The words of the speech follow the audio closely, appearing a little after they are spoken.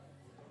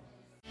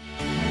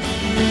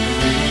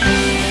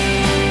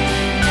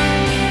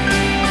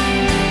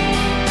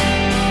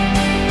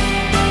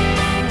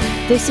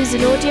This is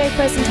an audio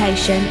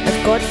presentation of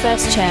God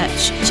First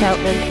Church,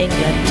 Cheltenham,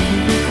 England.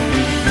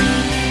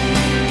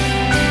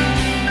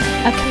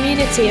 A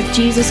community of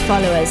Jesus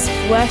followers,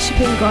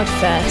 worshipping God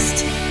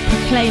first,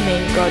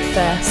 proclaiming God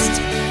first,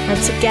 and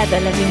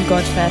together living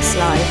God first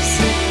lives.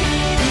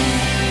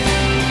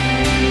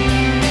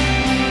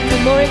 For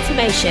more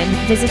information,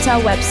 visit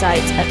our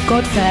website at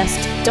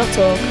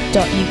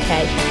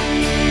godfirst.org.uk.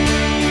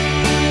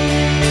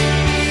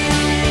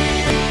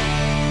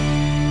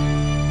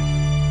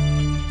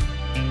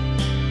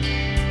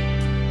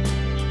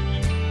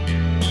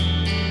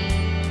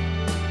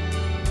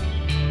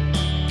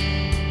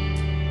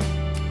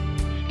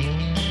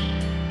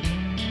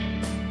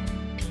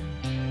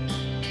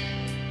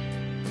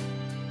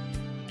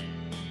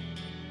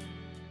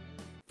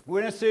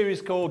 We're in a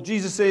series called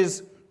Jesus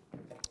is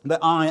the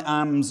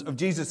I Ams of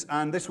Jesus,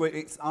 and this week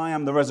it's I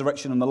am the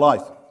resurrection and the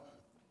life.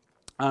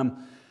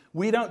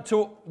 We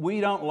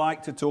don't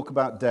like to talk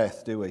about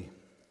death, do we?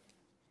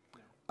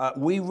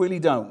 We really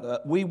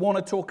don't. We want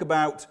to talk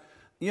about,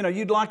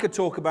 you'd like to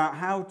talk about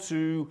how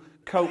to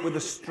cope with the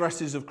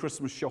stresses of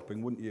Christmas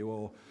shopping, wouldn't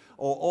you?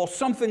 Or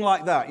something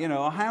like that,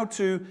 or how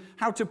to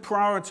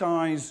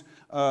prioritize,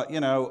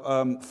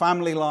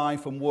 family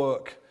life and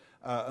work.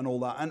 And all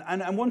that.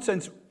 And in one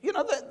sense,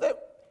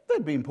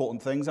 there'd be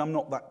important things. I'm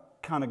not that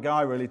kind of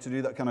guy really to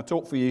do that kind of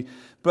talk for you.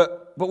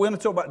 But we're going to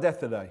talk about death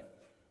today.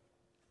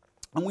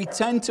 And we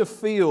tend to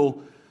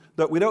feel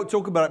that we don't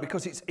talk about it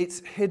because it's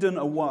hidden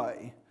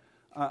away.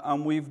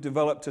 And we've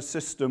developed a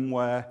system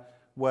where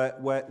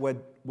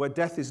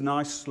death is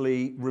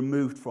nicely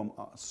removed from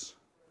us.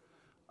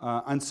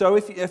 And so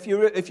if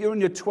you're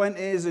in your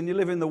 20s and you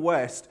live in the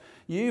West,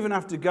 you even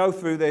have to go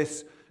through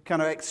this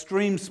kind of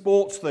extreme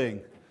sports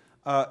thing.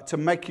 To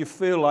make you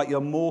feel like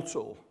you're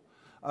mortal.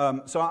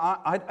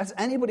 Has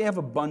anybody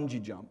ever bungee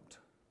jumped?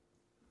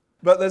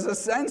 But there's a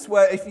sense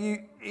where if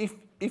you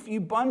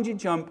bungee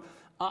jump,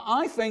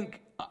 I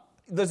think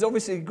there's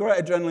obviously a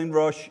great adrenaline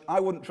rush.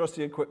 I wouldn't trust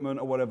the equipment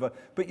or whatever.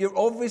 But you're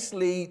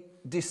obviously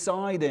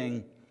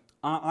deciding,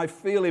 I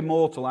feel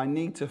immortal. I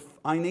need to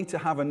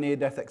have a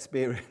near-death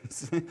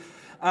experience.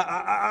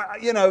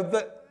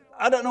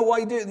 I don't know why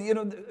you do it.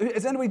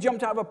 Has anybody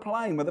jumped out of a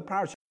plane with a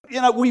parachute?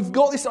 We've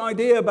got this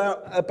idea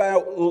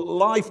about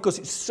life because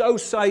it's so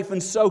safe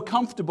and so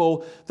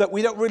comfortable that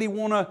we don't really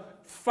want to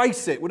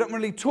face it. We don't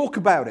really talk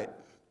about it.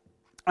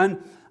 And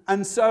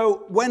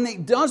so when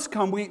it does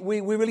come, we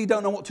really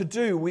don't know what to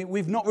do.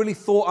 We've not really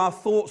thought our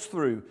thoughts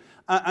through.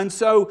 And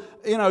so,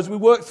 as we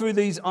work through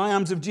these I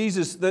Ams of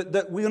Jesus,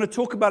 that we're going to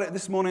talk about it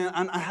this morning,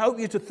 and I hope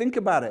you to think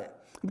about it.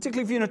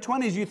 Particularly if you're in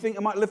your 20s, you think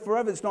I might live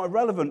forever. It's not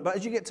irrelevant. But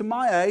as you get to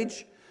my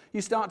age, you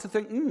start to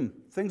think,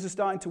 things are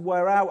starting to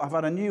wear out. I've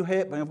had a new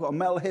hip, and I've got a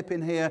metal hip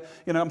in here.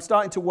 I'm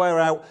starting to wear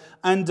out,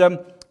 and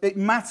it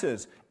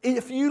matters.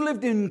 If you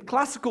lived in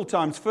classical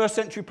times, first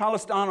century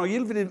Palestine, or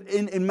you lived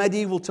in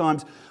medieval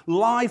times,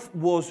 life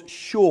was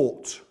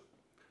short.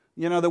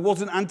 There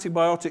wasn't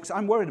antibiotics.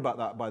 I'm worried about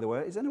that, by the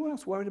way. Is anyone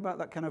else worried about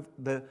that kind of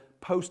the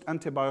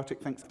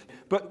post-antibiotic things?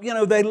 But,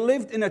 they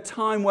lived in a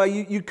time where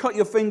you cut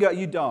your finger,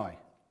 you die.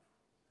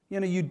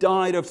 You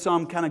died of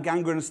some kind of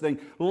gangrenous thing.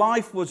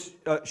 Life was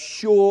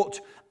short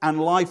and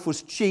life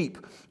was cheap.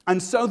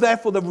 And so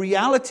therefore the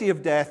reality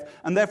of death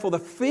and therefore the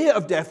fear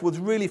of death was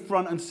really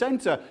front and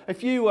center.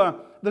 If you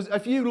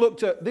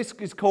looked at, this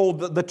is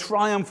called the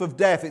Triumph of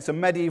Death. It's a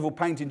medieval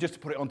painting, just to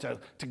put it on to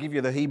give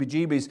you the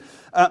heebie-jeebies.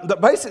 That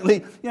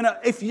basically,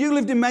 if you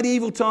lived in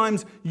medieval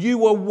times, you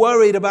were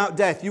worried about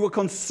death. You were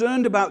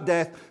concerned about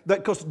death,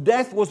 because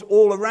death was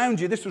all around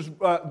you. This was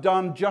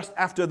done just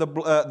after the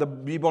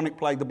bubonic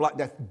plague, the Black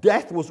Death.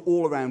 Death was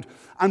all around.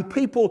 And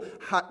people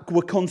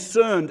were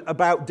concerned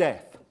about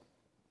death.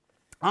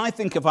 I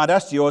think if I'd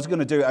asked you, I was going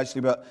to do it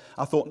actually, but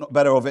I thought not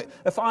better of it.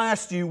 If I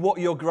asked you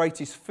what your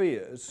greatest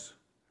fears,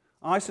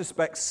 I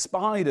suspect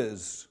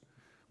spiders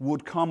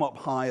would come up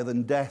higher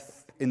than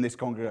death in this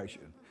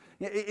congregation.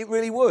 It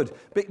really would,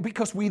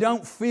 because we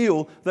don't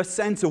feel the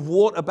sense of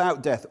what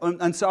about death.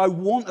 And so I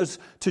want us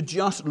to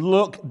just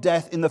look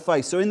death in the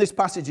face. So in this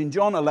passage in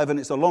John 11,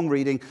 it's a long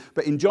reading,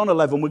 but in John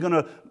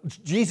 11,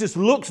 Jesus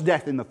looks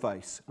death in the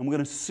face, and we're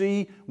going to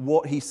see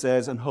what he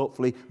says and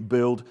hopefully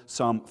build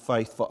some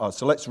faith for us.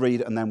 So let's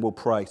read and then we'll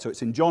pray. So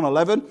it's in John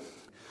 11.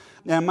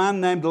 Now a man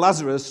named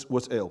Lazarus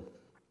was ill.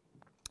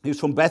 He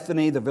was from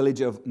Bethany, the village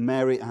of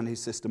Mary and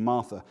his sister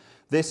Martha.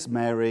 This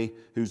Mary,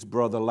 whose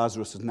brother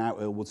Lazarus is now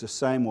ill, was the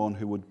same one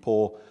who would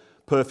pour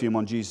perfume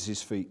on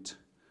Jesus' feet.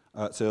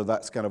 So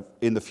that's kind of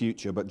in the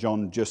future, but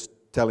John just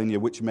telling you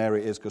which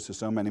Mary it is because there's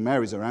so many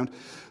Marys around.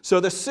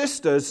 So the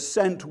sisters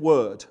sent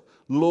word,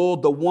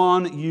 "Lord, the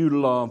one you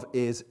love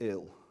is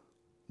ill."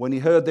 When he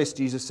heard this,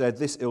 Jesus said,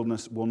 "This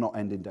illness will not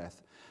end in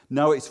death.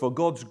 No, it's for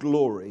God's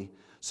glory,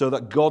 so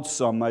that God's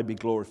Son may be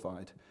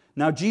glorified."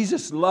 Now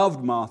Jesus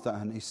loved Martha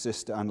and his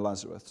sister and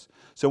Lazarus.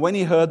 So when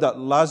he heard that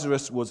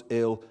Lazarus was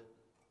ill,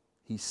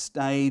 he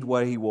stayed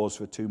where he was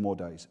for 2 more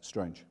days.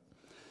 Strange.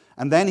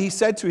 And then he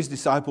said to his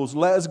disciples,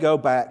 "Let us go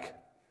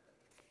back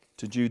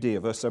to Judea.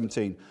 Verse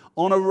 17.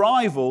 On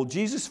arrival,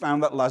 Jesus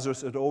found that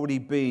Lazarus had already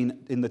been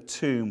in the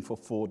tomb for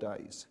 4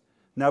 days.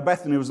 Now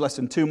Bethany was less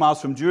than 2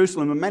 miles from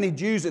Jerusalem, and many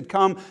Jews had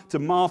come to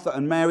Martha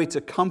and Mary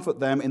to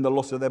comfort them in the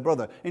loss of their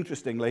brother.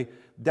 Interestingly,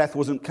 death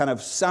wasn't kind of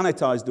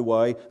sanitized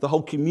away. The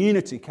whole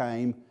community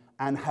came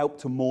and helped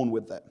to mourn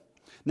with them.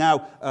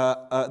 Now,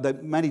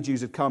 many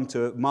Jews had come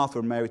to Martha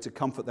and Mary to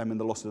comfort them in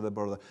the loss of their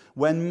brother.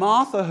 When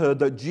Martha heard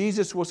that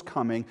Jesus was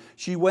coming,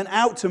 she went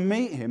out to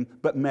meet him,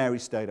 but Mary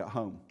stayed at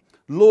home.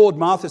 Lord,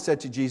 Martha said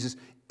to Jesus,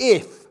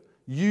 if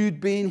you'd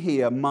been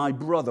here, my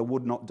brother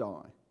would not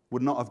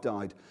have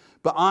died.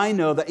 But I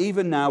know that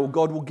even now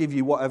God will give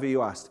you whatever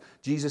you asked.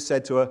 Jesus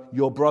said to her,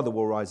 your brother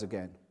will rise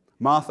again.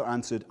 Martha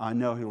answered, I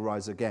know he'll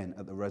rise again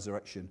at the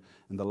resurrection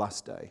in the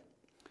last day.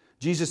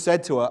 Jesus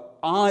said to her,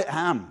 I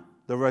am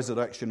the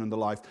resurrection and the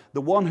life.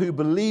 The one who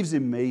believes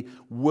in me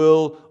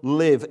will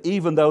live,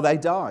 even though they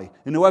die.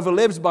 And whoever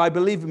lives by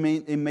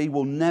believing in me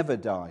will never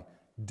die.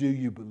 Do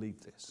you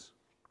believe this?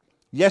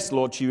 Yes,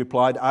 Lord, she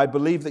replied, I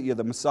believe that you're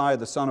the Messiah,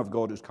 the Son of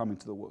God who's come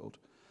into the world.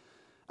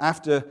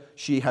 After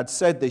she had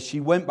said this, she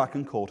went back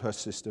and called her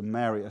sister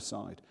Mary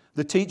aside.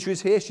 The teacher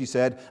is here, she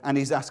said, and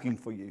he's asking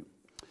for you.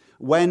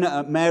 When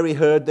Mary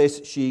heard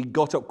this, she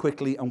got up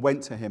quickly and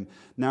went to him.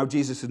 Now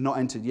Jesus had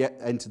not yet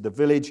entered the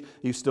village.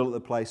 He was still at the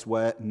place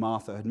where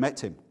Martha had met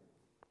him.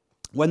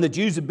 When the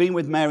Jews had been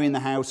with Mary in the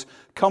house,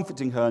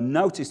 comforting her,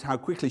 noticed how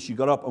quickly she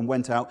got up and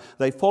went out,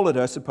 they followed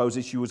her,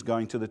 supposing she was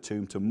going to the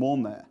tomb to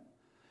mourn there.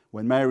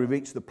 When Mary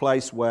reached the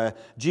place where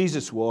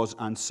Jesus was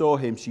and saw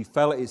him, she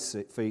fell at his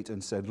feet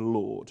and said,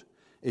 Lord,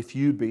 if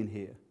you'd been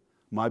here,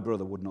 my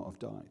brother would not have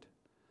died.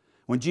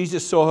 When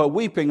Jesus saw her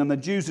weeping and the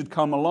Jews had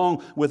come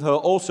along with her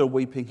also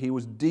weeping, he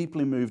was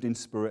deeply moved in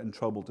spirit and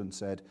troubled and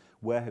said,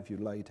 where have you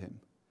laid him?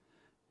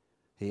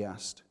 He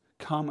asked.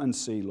 Come and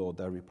see, Lord,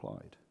 they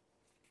replied.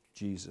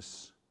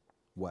 Jesus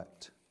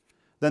wept.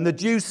 Then the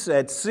Jews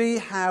said, see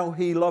how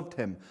he loved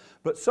him.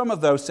 But some of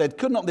those said,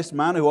 could not this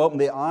man who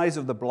opened the eyes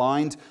of the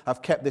blind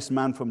have kept this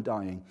man from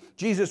dying?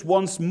 Jesus,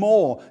 once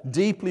more,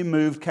 deeply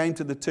moved, came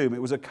to the tomb.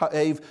 It was a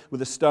cave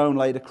with a stone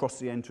laid across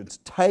the entrance.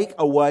 Take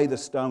away the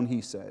stone,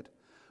 he said.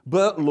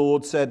 But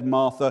Lord, said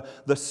Martha,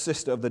 the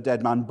sister of the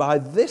dead man, by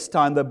this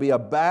time there'll be a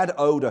bad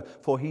odor,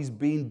 for he's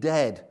been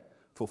dead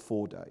for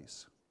 4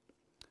 days.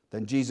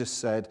 Then Jesus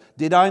said,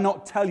 did I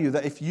not tell you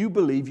that if you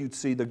believe, you'd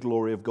see the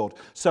glory of God?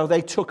 So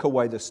they took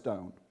away the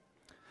stone.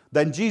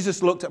 Then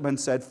Jesus looked up and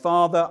said,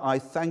 Father, I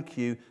thank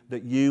you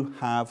that you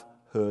have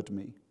heard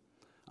me.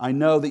 I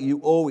know that you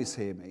always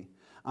hear me.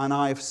 And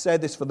I have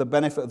said this for the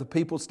benefit of the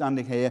people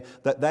standing here,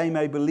 that they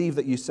may believe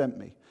that you sent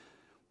me.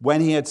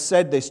 When he had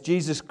said this,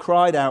 Jesus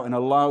cried out in a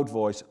loud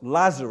voice,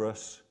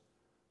 Lazarus,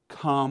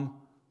 come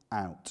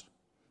out.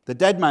 The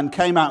dead man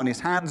came out, and his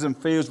hands and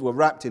feet were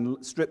wrapped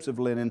in strips of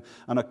linen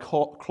and a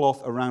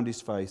cloth around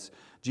his face.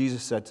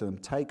 Jesus said to them,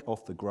 take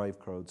off the grave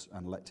clothes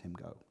and let him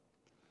go.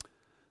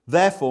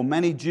 Therefore,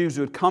 many Jews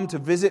who had come to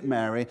visit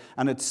Mary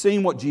and had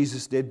seen what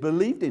Jesus did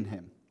believed in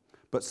him.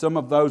 But some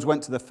of those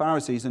went to the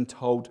Pharisees and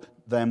told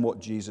them what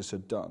Jesus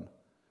had done.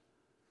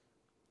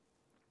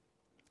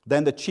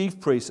 Then the chief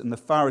priests and the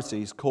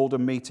Pharisees called a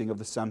meeting of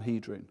the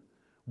Sanhedrin.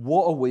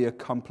 What are we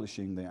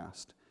accomplishing, they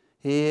asked.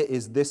 Here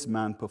is this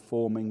man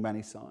performing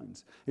many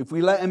signs. If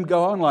we let him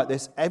go on like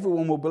this,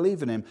 everyone will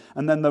believe in him.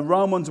 And then the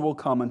Romans will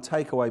come and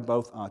take away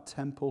both our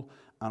temple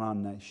and our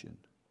nation.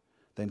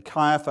 Then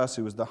Caiaphas,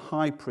 who was the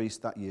high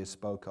priest that year,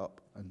 spoke up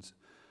and said,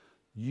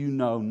 you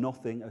know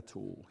nothing at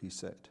all, he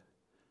said.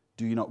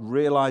 Do you not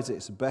realize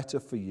it's better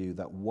for you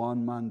that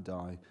one man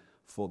die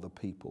for the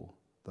people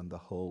than the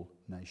whole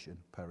nation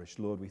perish?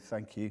 Lord, we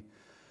thank you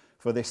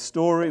for this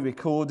story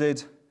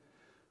recorded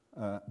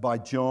by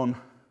John.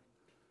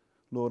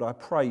 Lord, I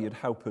pray you'd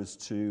help us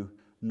to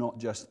not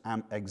just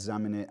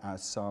examine it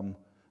as some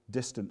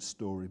distant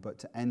story, but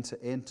to enter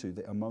into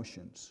the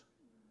emotions.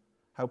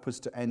 Help us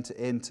to enter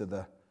into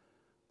the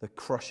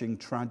crushing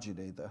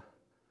tragedy,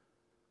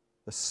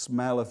 the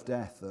smell of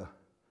death,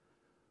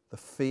 the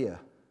fear.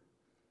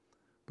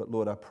 But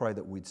Lord, I pray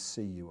that we'd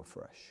see you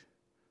afresh.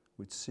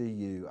 We'd see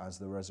you as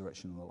the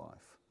resurrection and the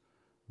life,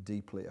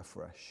 deeply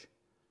afresh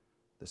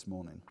this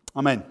morning.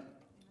 Amen.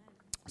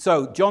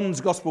 So,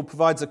 John's gospel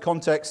provides a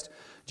context.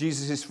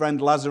 Jesus'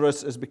 friend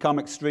Lazarus has become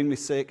extremely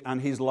sick,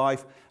 and his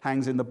life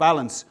hangs in the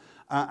balance.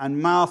 And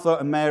Martha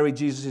and Mary,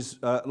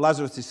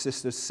 Lazarus'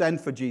 sisters,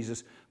 send for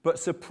Jesus. But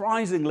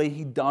surprisingly,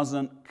 he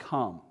doesn't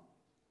come.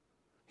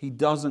 He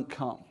doesn't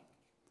come.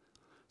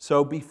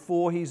 So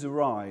before he's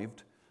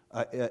arrived,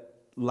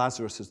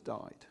 Lazarus has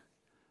died.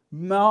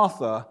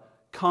 Martha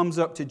comes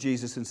up to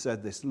Jesus and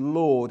said this,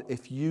 Lord,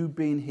 if you'd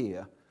been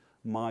here,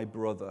 my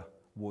brother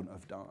wouldn't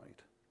have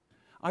died.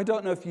 I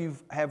don't know if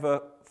you've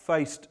ever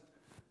faced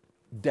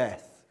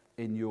death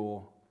in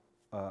your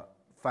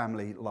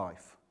family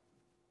life.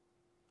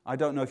 I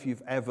don't know if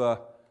you've ever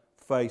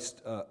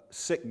faced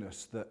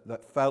sickness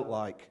that felt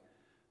like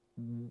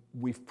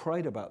we've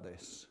prayed about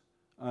this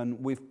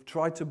and we've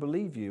tried to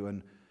believe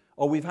you,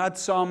 or you've had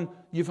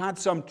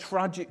some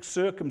tragic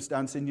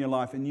circumstance in your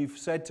life and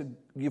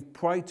you've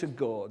prayed to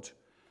God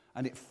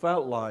and it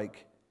felt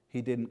like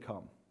he didn't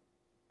come.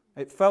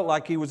 It felt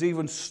like he was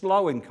even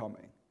slow in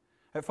coming.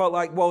 It felt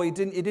like, well, he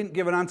didn't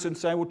give an answer and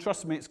say, well,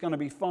 trust me, it's going to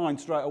be fine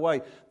straight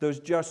away. There's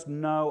just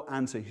no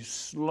answer. He's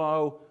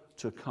slow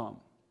to come.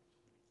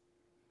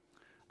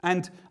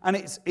 And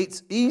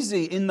it's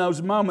easy in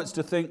those moments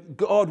to think,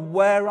 God,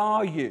 where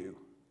are you?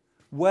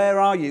 Where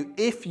are you?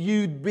 If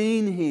you'd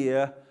been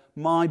here,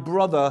 my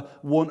brother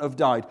wouldn't have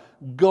died.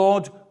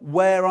 God,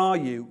 where are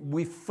you?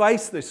 We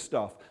face this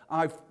stuff.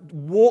 I've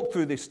walked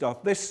through this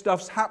stuff. This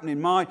stuff's happening.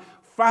 My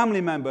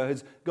family member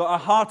has got a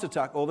heart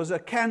attack, or there's a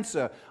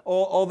cancer,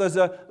 or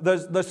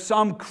there's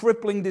some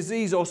crippling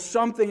disease, or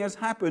something has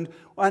happened,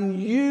 and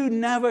you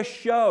never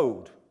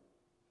showed.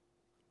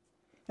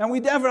 And we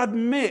never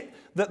admit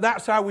that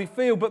that's how we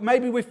feel, but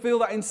maybe we feel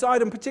that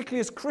inside, and particularly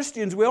as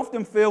Christians, we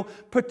often feel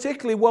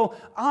particularly, well,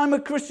 I'm a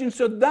Christian,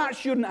 so that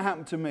shouldn't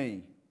happen to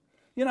me.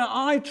 You know,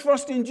 I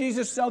trust in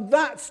Jesus, so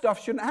that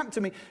stuff shouldn't happen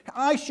to me.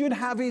 I should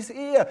have his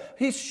ear.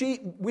 His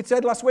sheep, we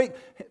said last week,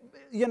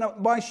 you know,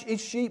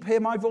 his sheep hear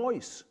my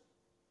voice.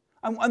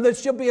 And there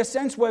should be a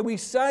sense where we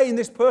say in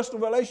this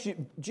personal relationship,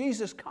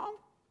 Jesus, come.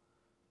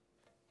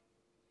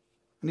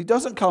 And he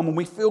doesn't come, and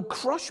we feel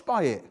crushed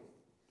by it.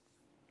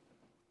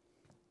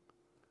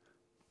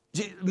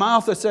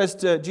 Martha says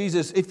to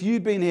Jesus, if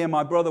you'd been here,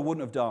 my brother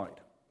wouldn't have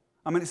died.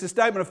 I mean, it's a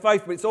statement of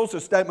faith, but it's also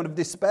a statement of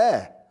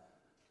despair.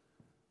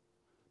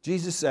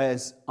 Jesus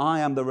says, I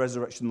am the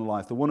resurrection and the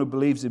life. The one who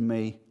believes in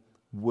me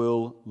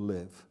will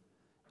live,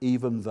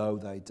 even though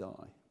they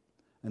die.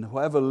 And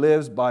whoever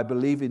lives by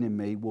believing in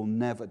me will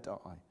never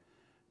die.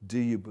 Do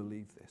you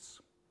believe this?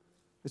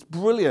 It's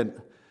brilliant.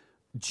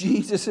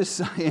 Jesus is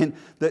saying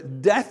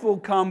that death will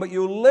come, but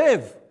you'll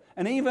live.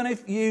 And even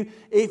if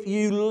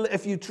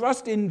you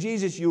trust in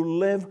Jesus, you'll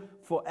live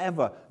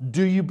forever.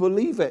 Do you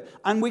believe it?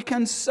 And we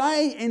can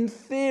say in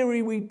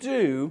theory we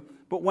do,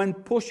 but when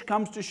push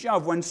comes to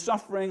shove, when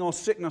suffering or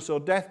sickness or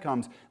death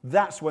comes,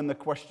 that's when the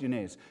question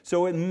is.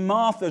 So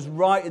Martha's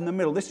right in the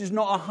middle. This is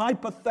not a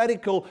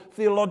hypothetical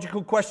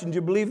theological question. Do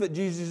you believe that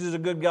Jesus is a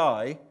good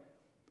guy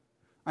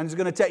and is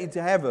going to take you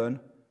to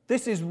heaven?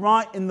 This is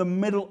right in the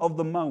middle of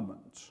the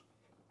moment.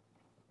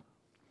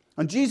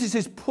 And Jesus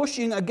is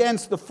pushing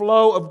against the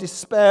flow of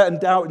despair and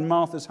doubt in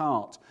Martha's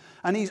heart.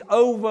 And he's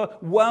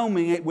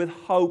overwhelming it with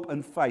hope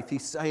and faith.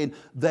 He's saying,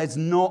 that's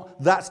not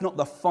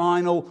the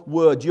final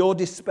word. Your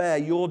despair,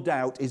 your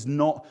doubt is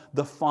not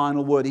the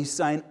final word. He's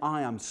saying,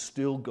 I am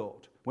still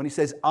God. When he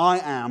says, I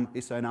am,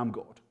 he's saying, I'm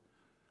God.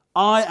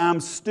 I am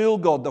still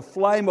God. The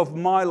flame of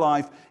my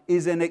life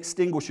is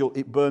inextinguishable.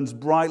 It burns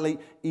brightly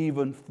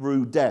even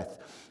through death.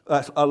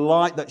 A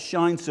light that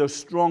shines so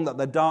strong that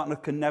the darkness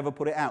can never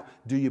put it out.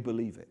 Do you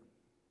believe it?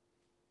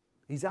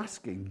 He's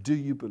asking, do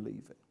you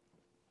believe it?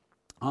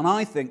 And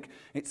I think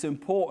it's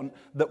important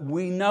that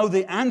we know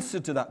the answer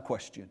to that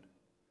question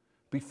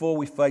before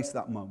we face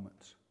that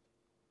moment.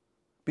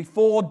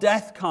 Before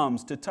death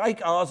comes to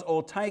take us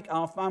or take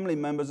our family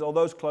members or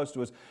those close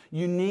to us,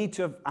 you need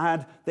to have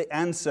had the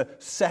answer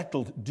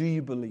settled. Do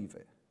you believe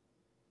it?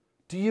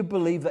 Do you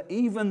believe that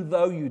even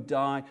though you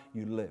die,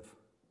 you live?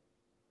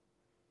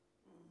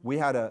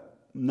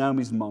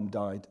 Naomi's mum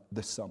died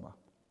this summer.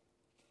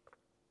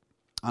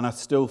 And I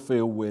still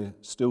feel we're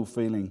still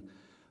feeling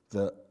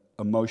the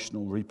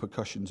emotional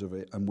repercussions of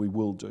it, and we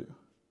will do.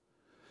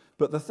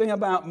 But the thing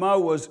about Mo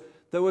was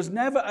there was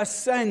never a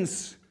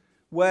sense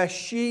where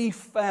she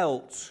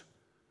felt,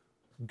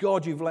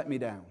 God, you've let me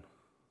down.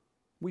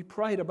 We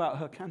prayed about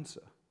her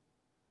cancer.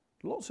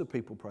 Lots of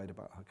people prayed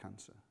about her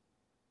cancer.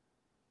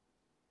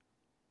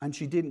 And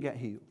she didn't get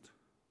healed.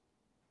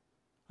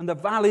 And the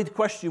valid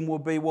question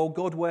would be, well,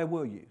 God, where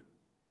were you?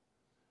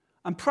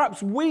 And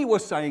perhaps we were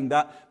saying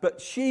that,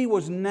 but she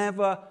was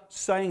never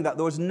saying that.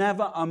 There was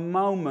never a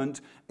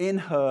moment in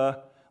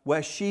her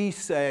where she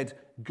said,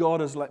 God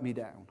has let me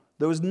down.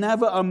 There was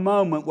never a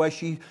moment where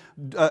she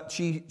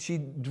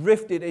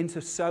drifted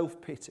into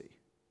self-pity.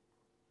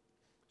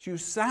 She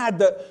was sad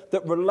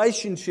that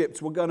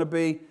relationships were going to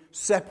be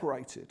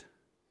separated.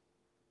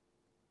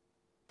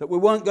 That we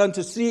weren't going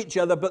to see each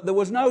other, but there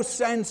was no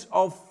sense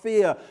of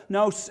fear,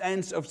 no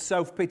sense of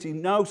self-pity,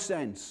 no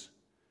sense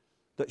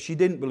that she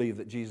didn't believe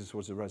that Jesus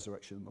was the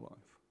resurrection and the life.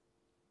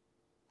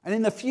 And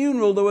in the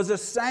funeral, there was a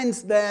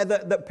sense there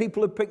that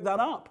people had picked that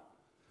up.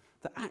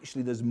 That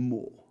actually there's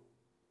more.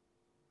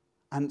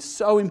 And it's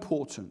so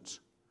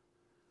important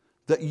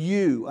that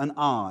you and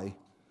I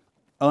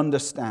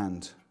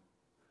understand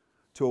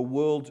to a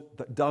world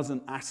that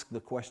doesn't ask the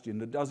question,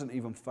 that doesn't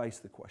even face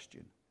the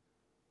question.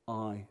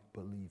 I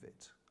believe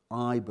it.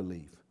 I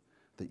believe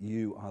that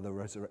you are the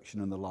resurrection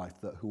and the life,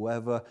 that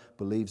whoever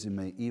believes in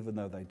me, even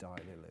though they die,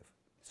 they live.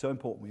 So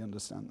important we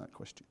understand that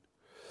question.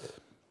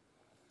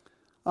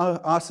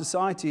 Our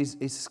society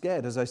is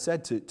scared, as I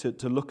said,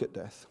 to look at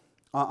death.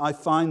 I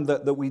find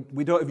that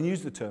we don't even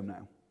use the term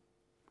now.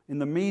 In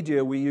the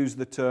media, we use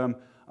the term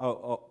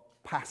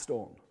passed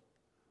on,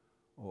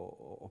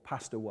 or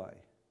passed away,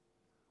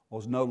 or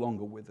is no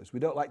longer with us. We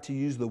don't like to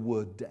use the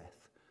word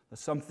death. There's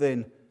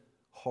something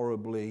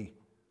horribly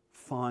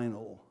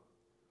final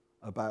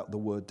about the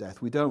word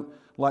death. We don't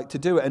like to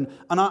do it. And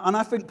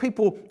I think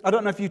people, I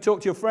don't know if you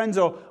talk to your friends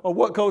or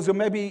work colleagues, or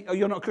maybe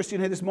you're not a Christian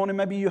here this morning,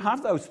 maybe you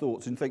have those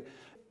thoughts and think,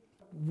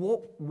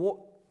 what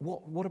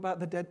about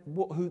the dead?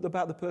 Who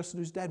about the person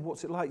who's dead?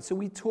 What's it like? So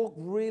we talk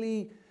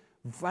really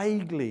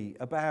vaguely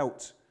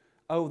about,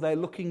 they're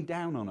looking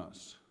down on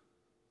us.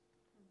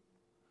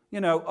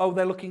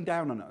 They're looking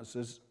down on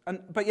us.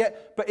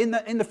 But in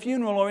the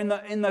funeral or in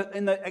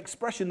the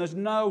expression, there's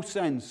no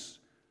sense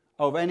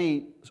of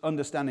any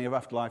understanding of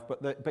afterlife.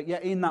 But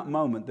yet in that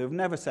moment, they've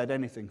never said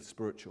anything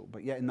spiritual.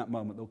 But yet in that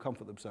moment, they'll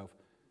comfort themselves.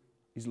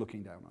 He's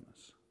looking down on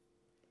us.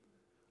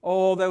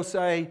 Or they'll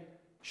say,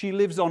 she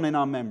lives on in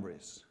our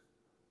memories.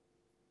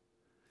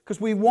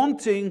 Because we're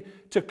wanting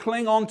to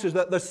cling on to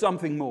that there's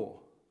something more.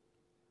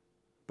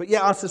 But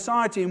yet our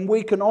society, and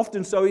we can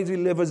often so easily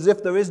live as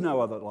if there is no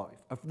other life.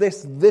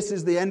 This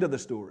is the end of the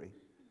story.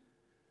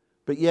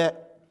 But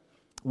yet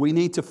we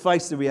need to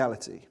face the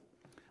reality.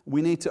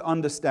 We need to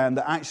understand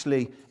that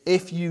actually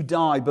if you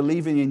die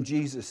believing in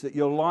Jesus, that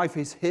your life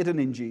is hidden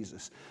in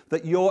Jesus,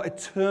 that your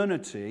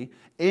eternity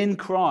in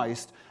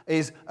Christ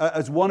is,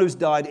 as one who's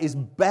died, is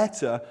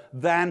better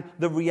than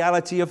the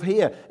reality of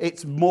here.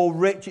 It's more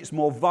rich, it's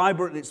more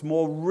vibrant, it's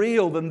more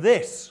real than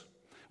this.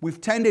 We've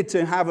tended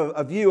to have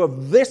a view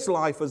of this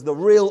life as the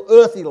real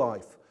earthy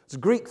life. It's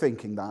Greek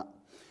thinking that.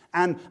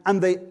 And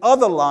the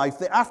other life,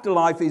 the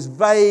afterlife, is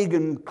vague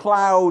and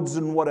clouds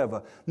and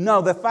whatever.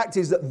 No, the fact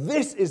is that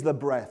this is the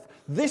breath.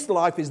 This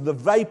life is the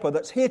vapor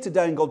that's here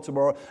today and gone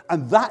tomorrow,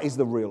 and that is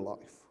the real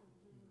life.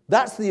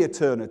 That's the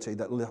eternity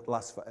that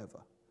lasts forever.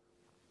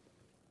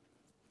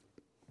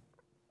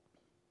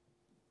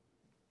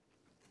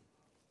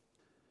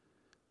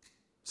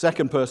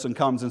 Second person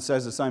comes and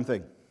says the same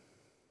thing.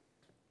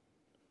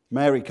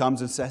 Mary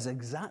comes and says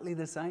exactly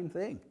the same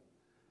thing.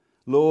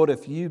 Lord,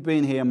 if you'd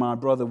been here, my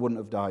brother wouldn't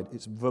have died.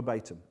 It's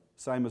verbatim,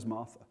 same as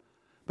Martha.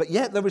 But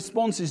yet the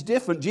response is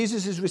different.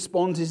 Jesus'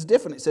 response is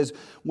different. It says,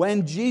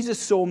 when Jesus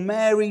saw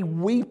Mary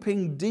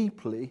weeping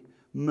deeply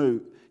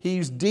moved, he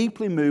was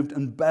deeply moved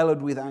and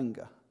bellowed with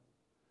anger.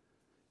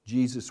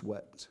 Jesus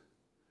wept.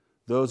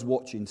 Those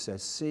watching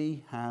says,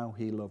 see how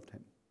he loved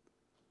him.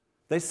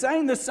 They're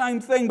saying the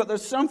same thing, but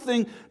there's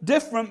something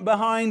different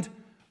behind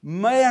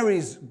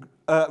Mary's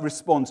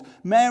response.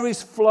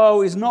 Mary's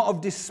flow is not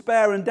of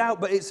despair and doubt,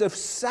 but it's of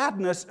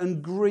sadness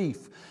and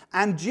grief.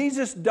 And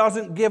Jesus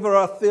doesn't give her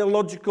a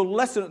theological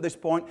lesson at this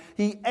point.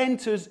 He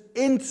enters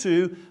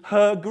into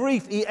her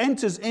grief. He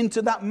enters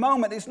into that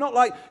moment. It's not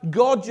like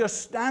God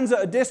just stands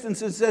at a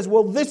distance and says,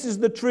 well, this is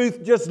the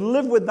truth, just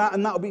live with that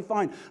and that'll be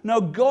fine. No,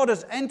 God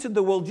has entered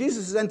the world.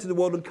 Jesus has entered the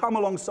world and come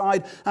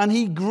alongside, and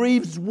he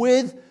grieves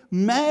with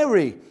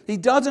Mary. He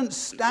doesn't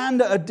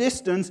stand at a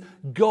distance.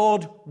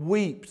 God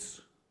weeps.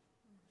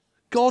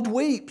 God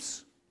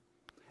weeps.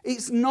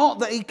 It's not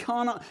that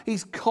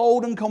he's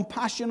cold and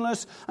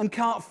compassionless and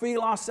can't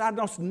feel our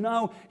sadness.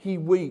 No, he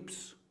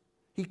weeps.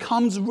 He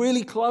comes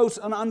really close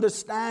and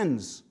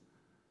understands.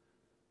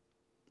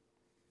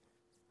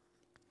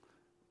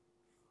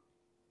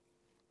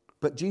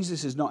 But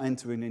Jesus is not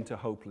entering into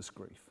hopeless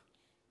grief.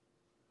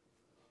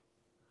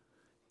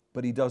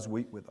 But he does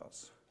weep with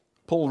us.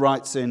 Paul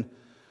writes in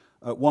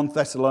 1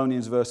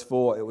 Thessalonians verse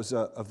 4, it was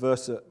a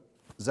verse that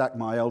Zach,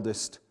 my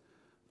eldest,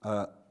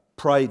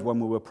 prayed when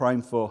we were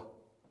praying for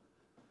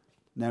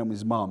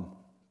Naomi's mum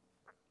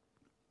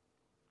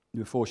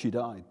before she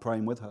died,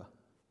 praying with her.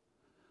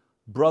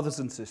 Brothers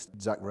and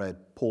sisters, Zach read,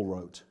 Paul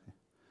wrote,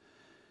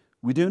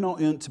 we do not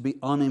want to be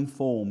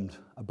uninformed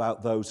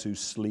about those who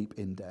sleep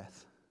in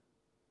death,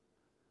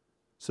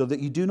 so that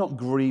you do not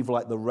grieve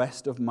like the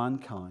rest of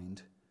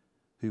mankind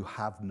who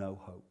have no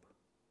hope.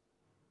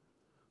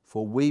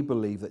 For we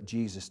believe that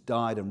Jesus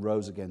died and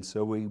rose again,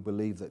 so we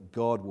believe that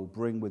God will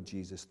bring with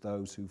Jesus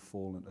those who've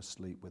fallen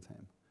asleep with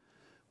him.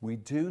 We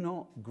do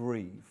not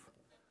grieve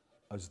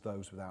as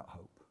those without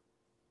hope.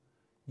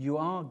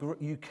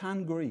 You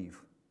can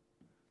grieve.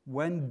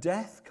 When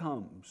death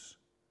comes,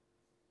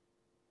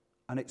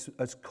 and it's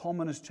as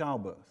common as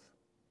childbirth.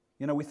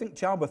 You know, we think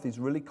childbirth is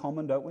really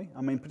common, don't we?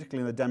 I mean,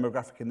 particularly in the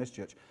demographic in this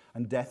church.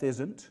 And death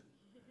isn't,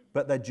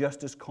 but they're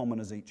just as common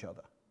as each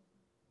other.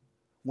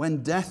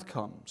 When death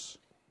comes,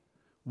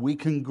 we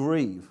can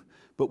grieve,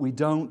 but we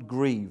don't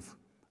grieve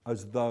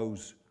as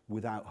those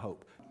without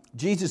hope.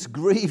 Jesus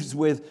grieves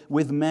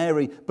with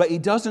Mary, but he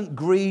doesn't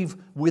grieve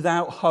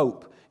without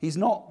hope. He's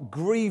not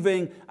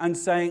grieving and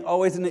saying,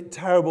 oh, isn't it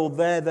terrible,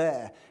 they're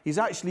there. He's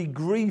actually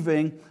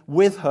grieving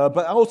with her,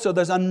 but also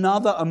there's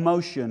another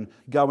emotion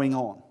going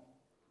on.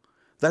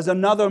 There's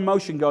another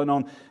emotion going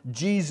on.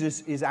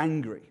 Jesus is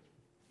angry.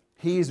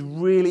 He is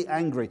really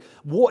angry.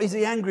 What is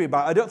he angry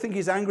about? I don't think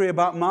he's angry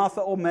about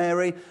Martha or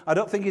Mary. I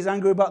don't think he's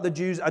angry about the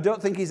Jews. I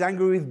don't think he's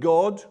angry with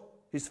God,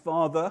 his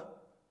Father.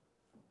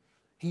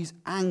 He's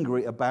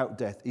angry about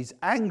death. He's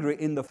angry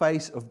in the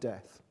face of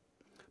death.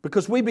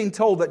 Because we've been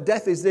told that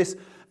death is this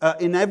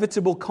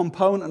inevitable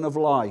component of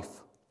life.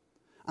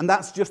 And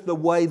that's just the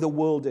way the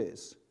world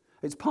is.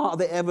 It's part of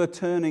the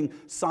ever-turning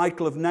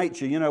cycle of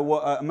nature. You know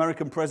what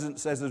American president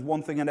says, there's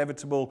one thing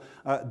inevitable,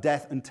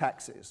 death and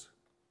taxes.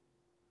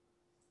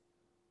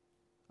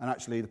 And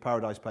actually, the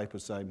Paradise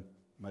Papers say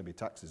maybe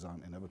taxes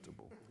aren't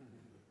inevitable.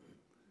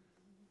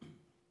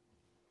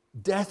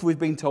 Death, we've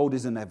been told,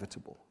 is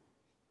inevitable.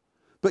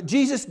 But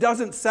Jesus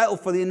doesn't settle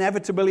for the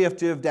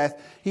inevitability of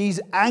death. He's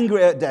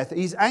angry at death.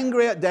 He's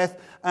angry at death,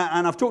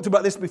 and I've talked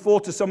about this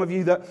before to some of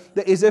you, that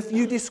is if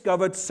you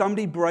discovered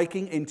somebody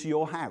breaking into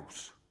your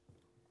house.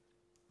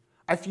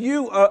 If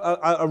you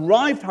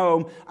arrived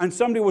home and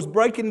somebody was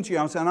breaking into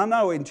your house, and I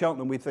know in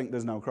Cheltenham we think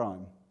there's no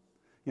crime.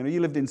 You know,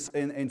 you lived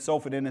in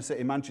Salford inner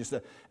city,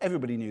 Manchester.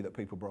 Everybody knew that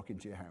people broke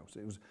into your house.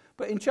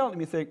 But in Cheltenham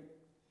you think,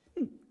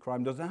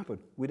 crime doesn't happen.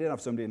 We did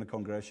have somebody in the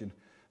congregation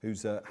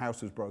whose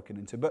house was broken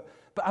into. But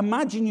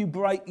imagine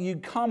you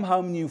come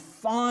home and you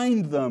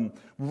find them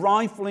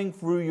rifling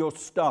through your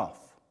stuff.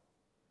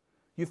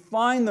 You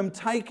find them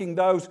taking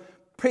those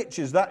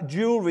pictures, that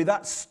jewelry,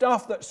 that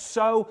stuff that's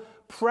so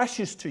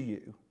precious to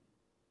you.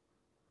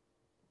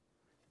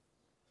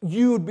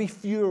 You would be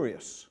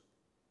furious.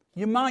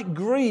 You might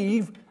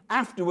grieve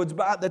afterwards,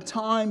 but at the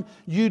time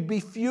you'd be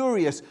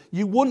furious.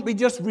 You wouldn't be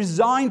just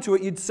resigned to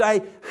it. You'd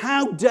say,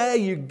 how dare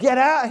you, get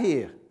out of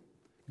here.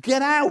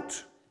 Get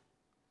out.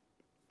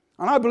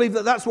 And I believe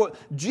that that's what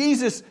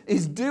Jesus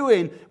is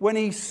doing when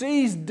he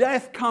sees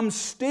death come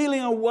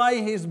stealing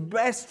away his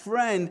best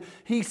friend.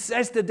 He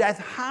says to death,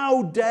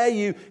 how dare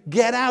you,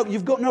 get out.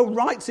 You've got no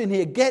rights in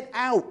here. Get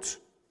out.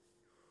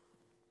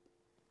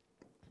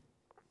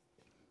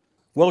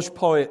 Welsh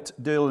poet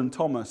Dylan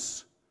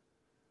Thomas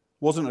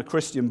wasn't a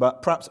Christian,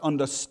 but perhaps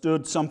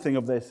understood something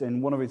of this.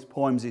 In one of his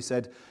poems, he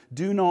said,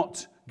 do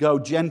not go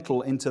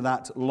gentle into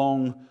that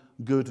long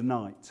good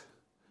night.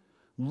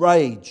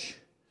 Rage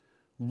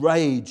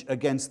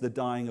against the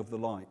dying of the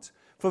light.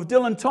 For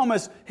Dylan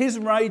Thomas, his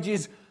rage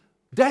is,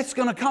 death's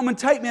going to come and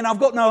take me and I've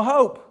got no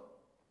hope.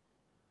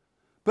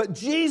 But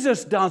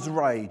Jesus does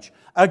rage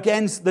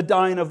against the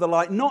dying of the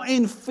light, not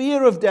in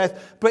fear of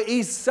death, but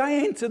he's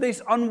saying to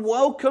this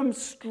unwelcome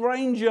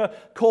stranger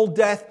called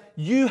death,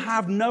 you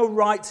have no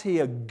rights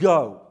here,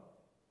 go.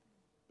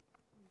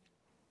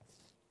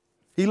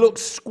 He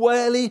looks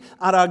squarely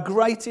at our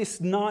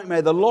greatest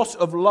nightmare, the loss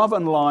of love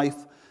and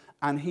life,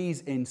 and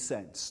he's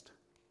incensed.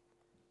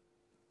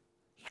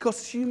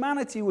 Because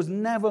humanity was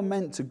never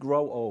meant to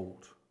grow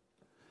old.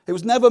 It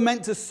was never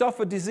meant to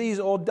suffer disease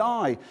or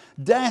die.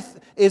 Death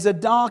is a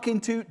dark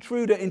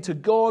intruder into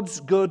God's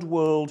good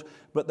world,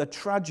 but the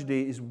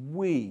tragedy is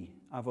we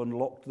have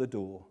unlocked the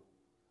door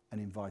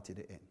and invited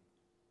it in.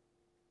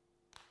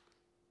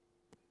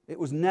 It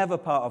was never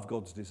part of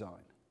God's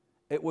design.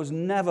 It was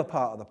never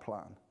part of the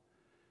plan.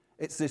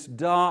 It's this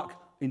dark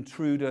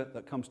intruder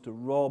that comes to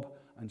rob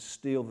and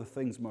steal the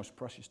things most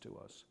precious to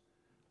us.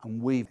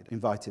 And we've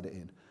invited it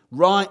in.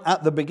 Right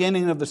at the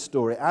beginning of the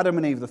story, Adam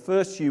and Eve, the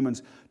first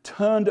humans,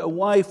 turned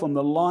away from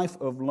the life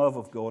of love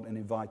of God and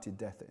invited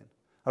death in.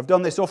 I've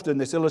done this often,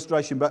 this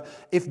illustration, but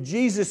if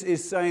Jesus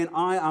is saying,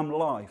 I am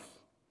life,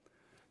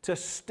 to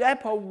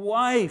step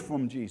away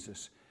from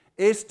Jesus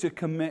is to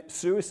commit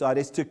suicide,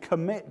 is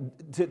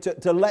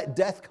to let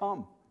death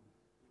come.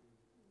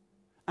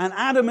 And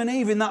Adam and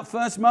Eve, in that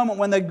first moment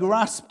when they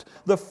grasped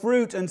the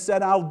fruit and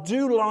said, I'll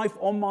do life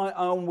on my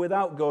own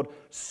without God,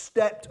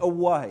 stepped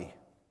away.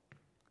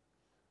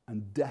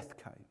 And death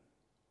came.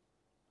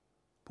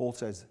 Paul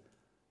says,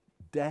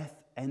 death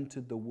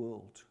entered the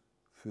world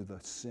through the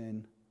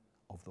sin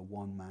of the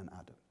one man,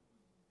 Adam.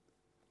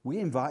 We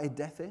invited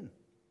death in.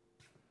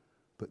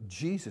 But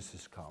Jesus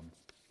has come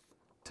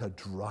to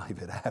drive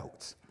it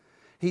out.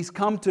 He's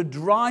come to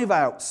drive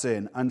out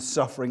sin and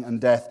suffering and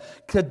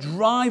death, to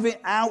drive it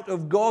out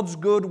of God's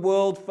good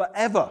world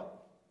forever,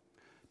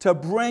 to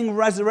bring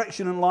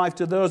resurrection and life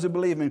to those who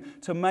believe in him,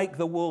 to make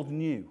the world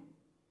new.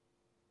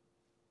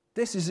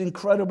 This is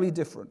incredibly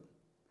different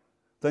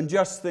than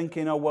just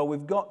thinking, oh, well,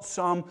 we've got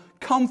some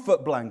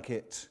comfort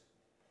blanket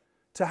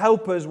to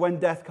help us when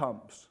death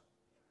comes.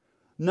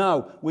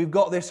 No, we've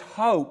got this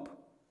hope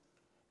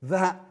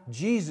that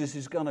Jesus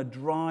is going to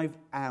drive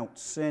out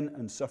sin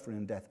and suffering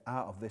and death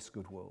out of this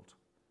good world.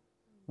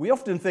 We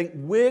often think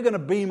we're going to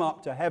beam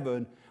up to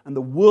heaven and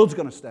the world's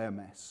going to stay a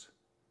mess.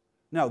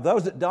 No,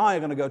 those that die are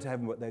going to go to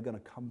heaven, but they're going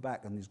to come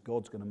back and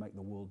God's going to make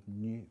the world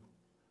new.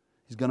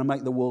 He's going to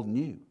make the world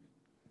new.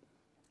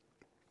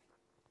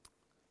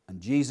 And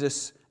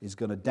Jesus is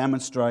going to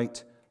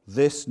demonstrate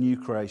this new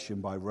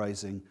creation by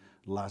raising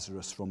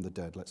Lazarus from the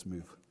dead. Let's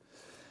move.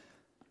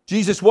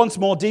 Jesus, once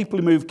more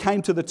deeply moved,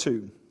 came to the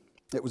tomb.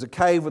 It was a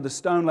cave with a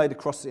stone laid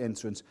across the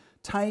entrance.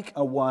 Take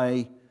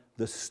away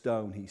the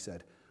stone, he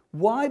said.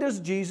 Why does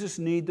Jesus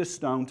need the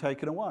stone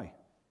taken away?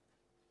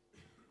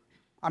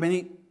 I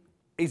mean,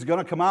 he's going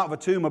to come out of a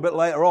tomb a bit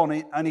later on,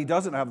 and he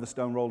doesn't have the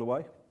stone rolled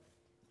away.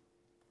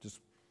 Just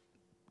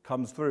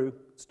comes through,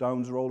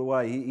 stones rolled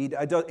away. He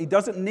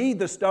doesn't need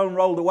the stone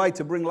rolled away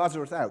to bring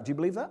Lazarus out. Do you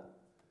believe that?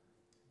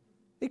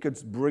 He could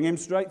bring him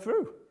straight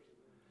through.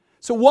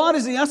 So why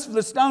does he ask for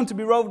the stone to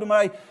be rolled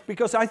away?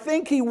 Because I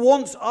think he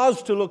wants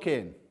us to look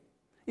in.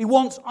 He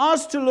wants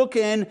us to look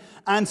in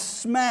and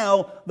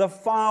smell the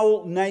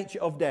foul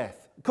nature of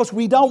death. Because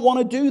we don't want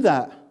to do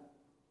that.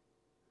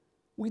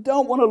 We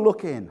don't want to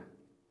look in.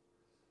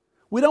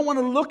 We don't want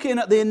to look in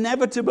at the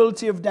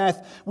inevitability of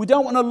death. We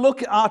don't want to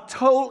look at our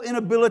total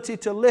inability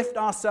to lift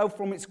ourselves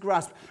from its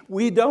grasp.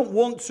 We don't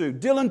want to.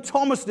 Dylan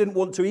Thomas didn't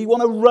want to. He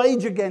wanted to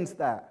rage against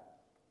that.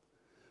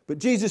 But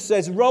Jesus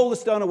says, roll the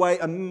stone away.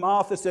 And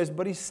Martha says,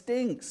 but he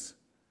stinks.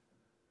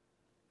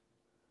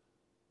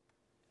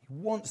 He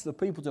wants the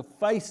people to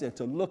face it,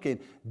 to look in.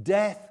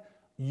 Death,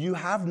 you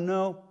have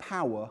no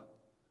power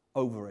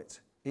over it.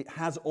 It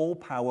has all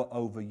power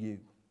over you.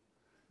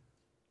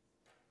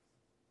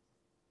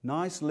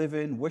 Nice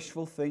living,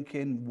 wishful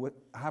thinking,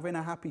 having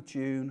a happy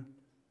tune,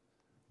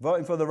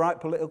 voting for the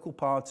right political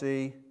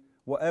party,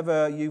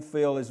 whatever you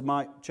feel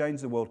might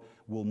change the world,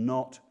 will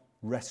not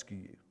rescue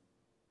you.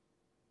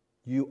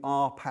 You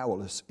are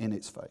powerless in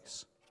its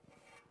face.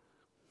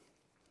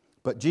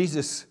 But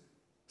Jesus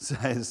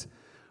says,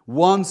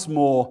 once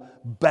more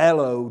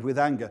bellowed with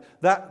anger.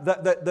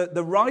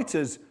 The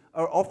writers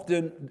are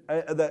often,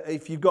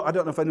 if you've got, I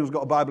don't know if anyone's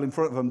got a Bible in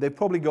front of them, they've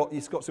probably got,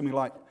 it's got something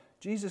like,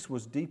 Jesus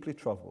was deeply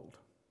troubled.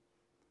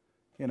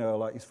 You know,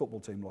 like his football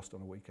team lost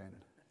on a weekend.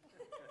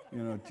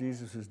 You know,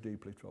 Jesus is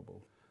deeply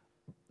troubled.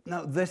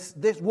 Now, this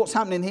what's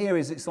happening here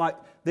is it's like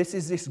this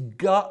is this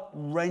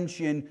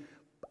gut-wrenching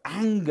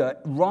anger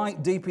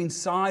right deep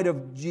inside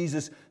of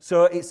Jesus.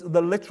 So it's the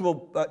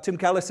literal, Tim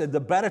Keller said, the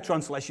better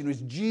translation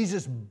is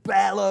Jesus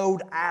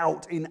bellowed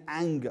out in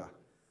anger.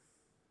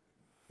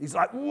 He's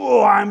like,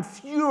 whoa, I'm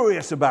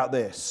furious about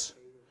this.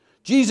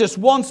 Jesus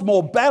once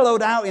more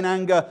bellowed out in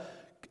anger,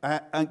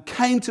 and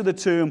came to the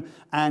tomb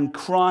and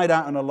cried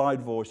out in a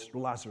loud voice,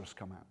 Lazarus,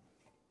 come out.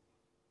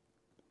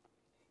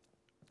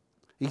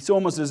 It's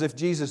almost as if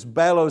Jesus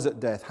bellows at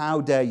death, how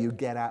dare you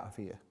get out of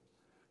here?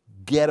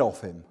 Get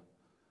off him.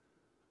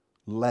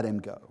 Let him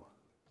go.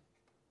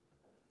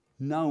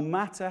 No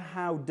matter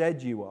how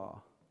dead you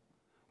are,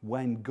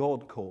 when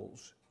God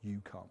calls,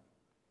 you come.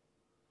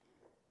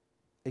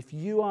 If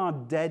you are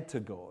dead to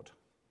God,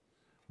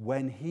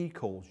 when he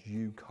calls,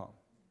 you come.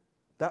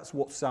 That's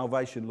what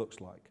salvation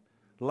looks like.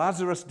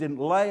 Lazarus didn't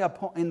lay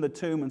in the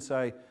tomb and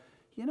say,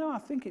 you know, I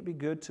think it'd be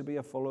good to be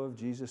a follower of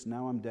Jesus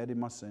now I'm dead in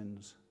my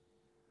sins.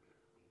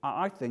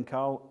 I think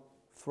I'll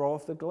throw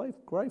off the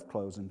grave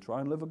clothes and try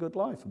and live a good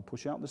life and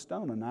push out the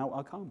stone and now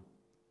I'll come.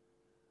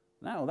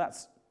 No,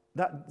 that's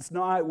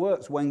not how it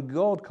works. When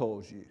God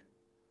calls you,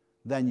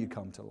 then you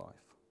come to life.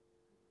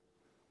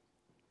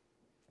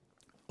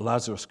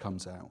 Lazarus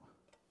comes out.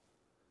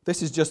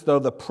 This is just, though,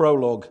 the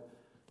prologue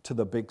to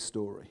the big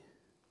story.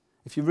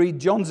 If you read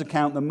John's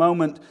account, the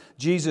moment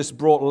Jesus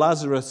brought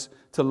Lazarus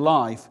to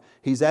life,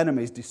 his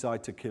enemies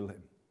decide to kill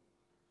him.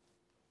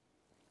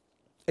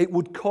 It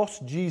would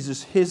cost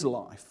Jesus his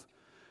life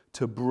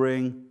to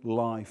bring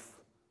life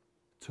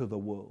to the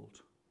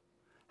world.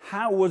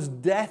 How was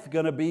death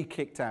going to be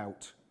kicked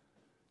out?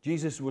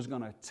 Jesus was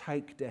going to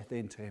take death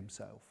into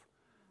himself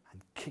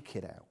and kick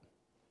it out.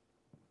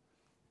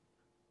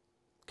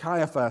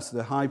 Caiaphas,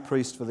 the high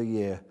priest for the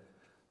year,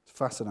 it's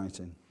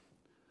fascinating.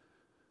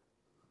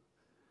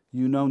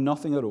 You know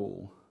nothing at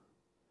all.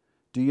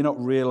 Do you not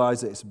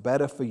realize that it's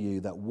better for you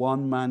that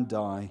one man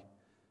die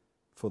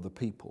for the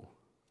people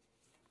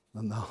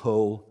than the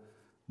whole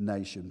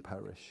nation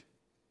perish?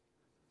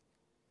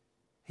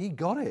 He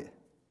got it.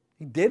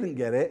 He didn't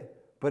get it,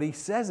 but he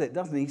says it,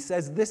 doesn't he? He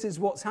says this is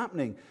what's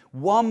happening.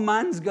 One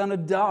man's going to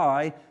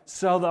die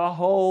so the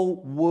whole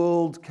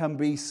world can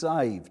be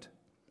saved.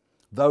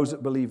 Those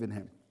that believe in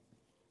him.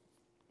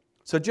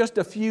 So just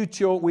a few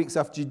short weeks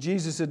after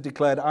Jesus had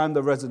declared, I'm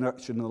the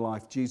resurrection and the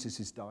life, Jesus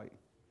is dying.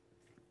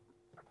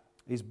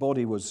 His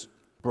body was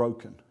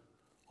broken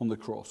on the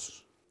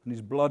cross, and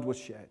his blood was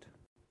shed.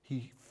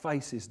 He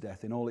faces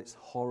death in all its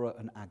horror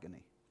and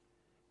agony,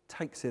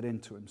 takes it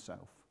into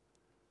himself.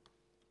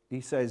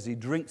 He says he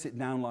drinks it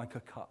down like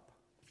a cup.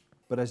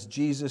 But as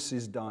Jesus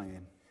is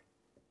dying,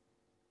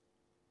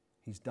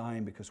 he's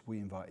dying because we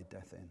invited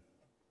death in.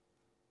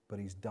 But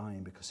he's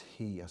dying because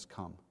he has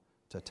come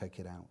to take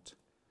it out.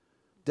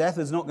 Death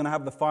is not going to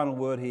have the final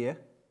word here.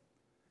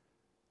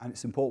 And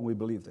it's important we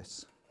believe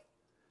this.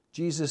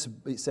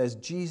 It says,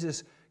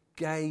 Jesus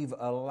gave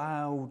a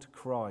loud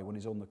cry when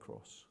he's on the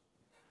cross.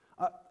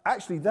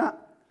 Actually, that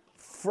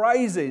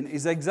phrasing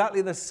is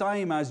exactly the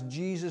same as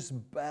Jesus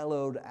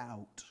bellowed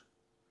out.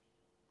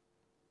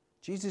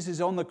 Jesus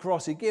is on the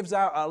cross. He gives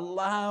out a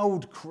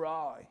loud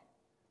cry.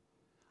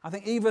 I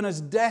think even as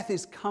death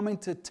is coming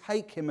to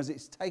take him, as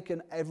it's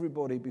taken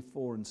everybody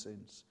before and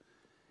since,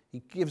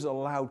 he gives a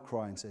loud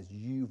cry and says,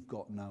 you've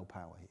got no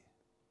power here.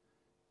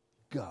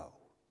 Go.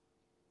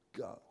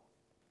 Go.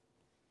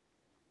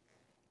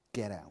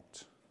 Get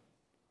out.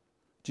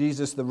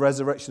 Jesus, the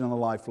resurrection and the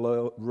life,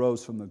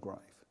 rose from the grave.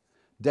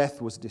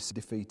 Death was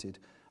defeated.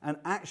 And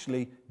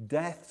actually,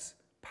 death's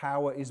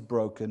power is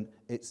broken.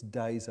 Its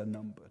days are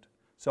numbered.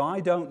 So I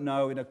don't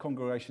know, in a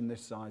congregation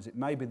this size, it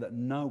may be that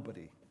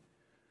nobody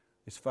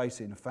is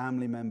facing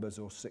family members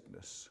or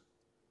sickness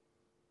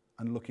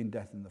and looking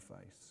death in the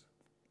face.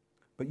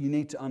 But you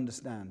need to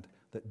understand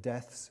that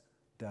death's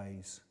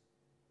days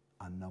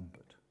are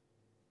numbered.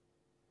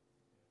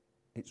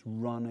 It's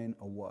running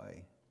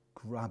away,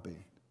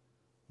 grabbing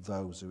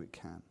those who it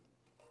can.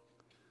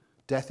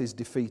 death is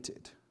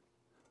defeated.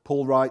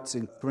 Paul writes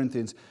in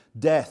Corinthians,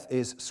 death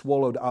is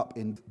swallowed up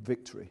in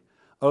victory.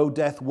 O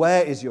death,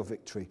 where is your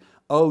victory?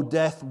 O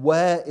death,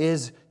 where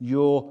is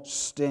your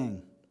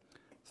sting?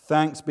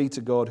 Thanks be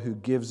to God who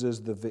gives us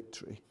the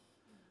victory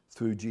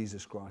through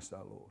Jesus Christ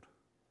our Lord.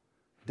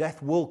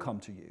 Death will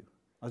come to you.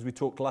 As we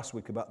talked last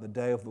week about the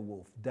day of the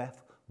wolf,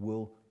 death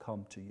will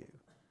come to you.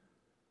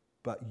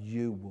 But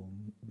you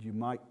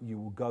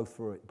will go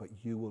through it, but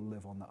you will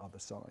live on the other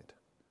side.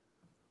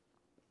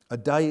 A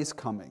day is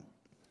coming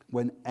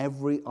when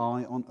every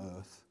eye on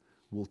earth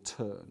will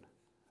turn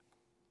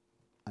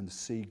and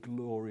see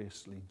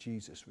gloriously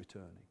Jesus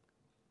returning.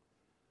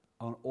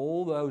 And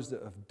all those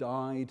that have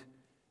died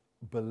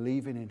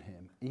believing in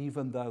him,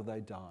 even though they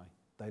die,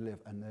 they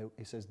live. And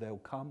it says they'll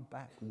come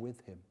back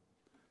with him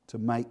to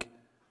make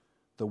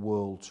the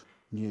world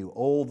new.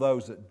 All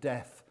those that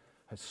death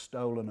has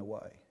stolen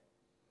away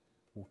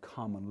will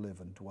come and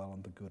live and dwell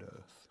on the good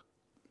earth.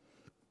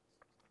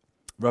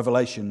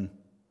 Revelation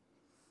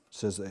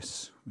says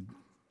this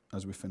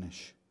as we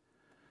finish.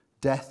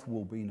 Death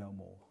will be no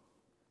more.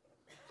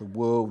 The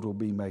world will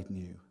be made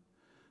new.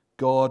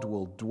 God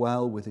will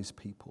dwell with his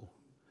people.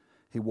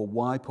 He will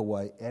wipe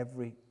away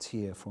every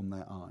tear from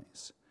their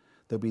eyes.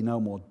 There'll be no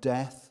more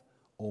death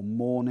or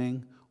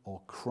mourning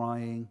or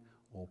crying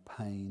or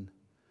pain,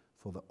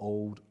 for the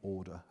old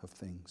order of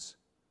things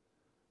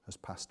has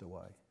passed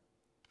away.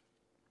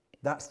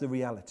 That's the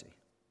reality.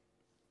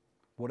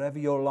 Whatever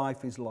your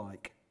life is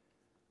like,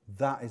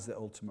 that is the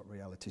ultimate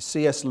reality.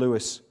 C.S.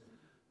 Lewis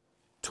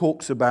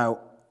talks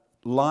about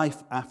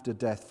life after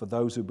death for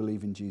those who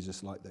believe in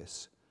Jesus like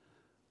this.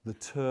 The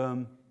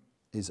term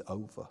is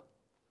over.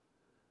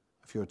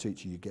 If you're a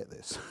teacher, you get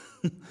this.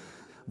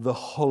 The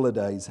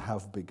holidays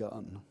have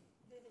begun.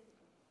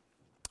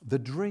 The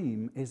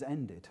dream is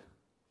ended.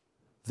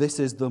 This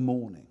is the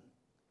morning.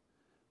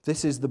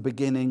 This is the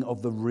beginning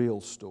of the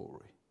real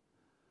story.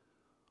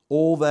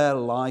 All their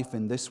life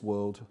in this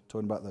world,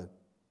 talking about the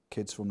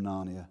kids from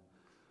Narnia,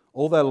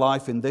 all their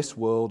life in this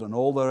world and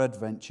all their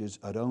adventures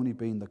had only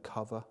been the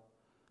cover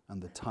and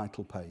the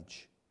title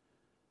page.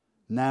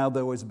 Now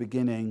there was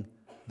beginning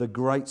the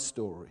great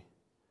story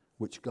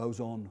which goes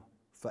on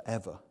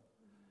forever,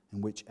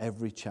 in which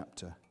every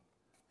chapter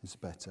is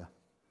better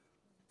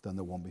than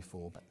the one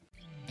before.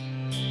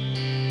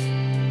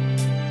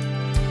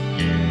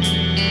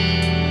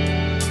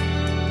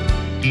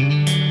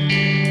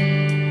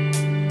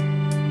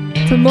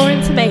 For more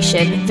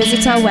information,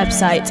 visit our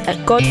website at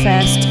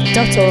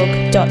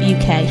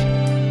godfirst.org.uk.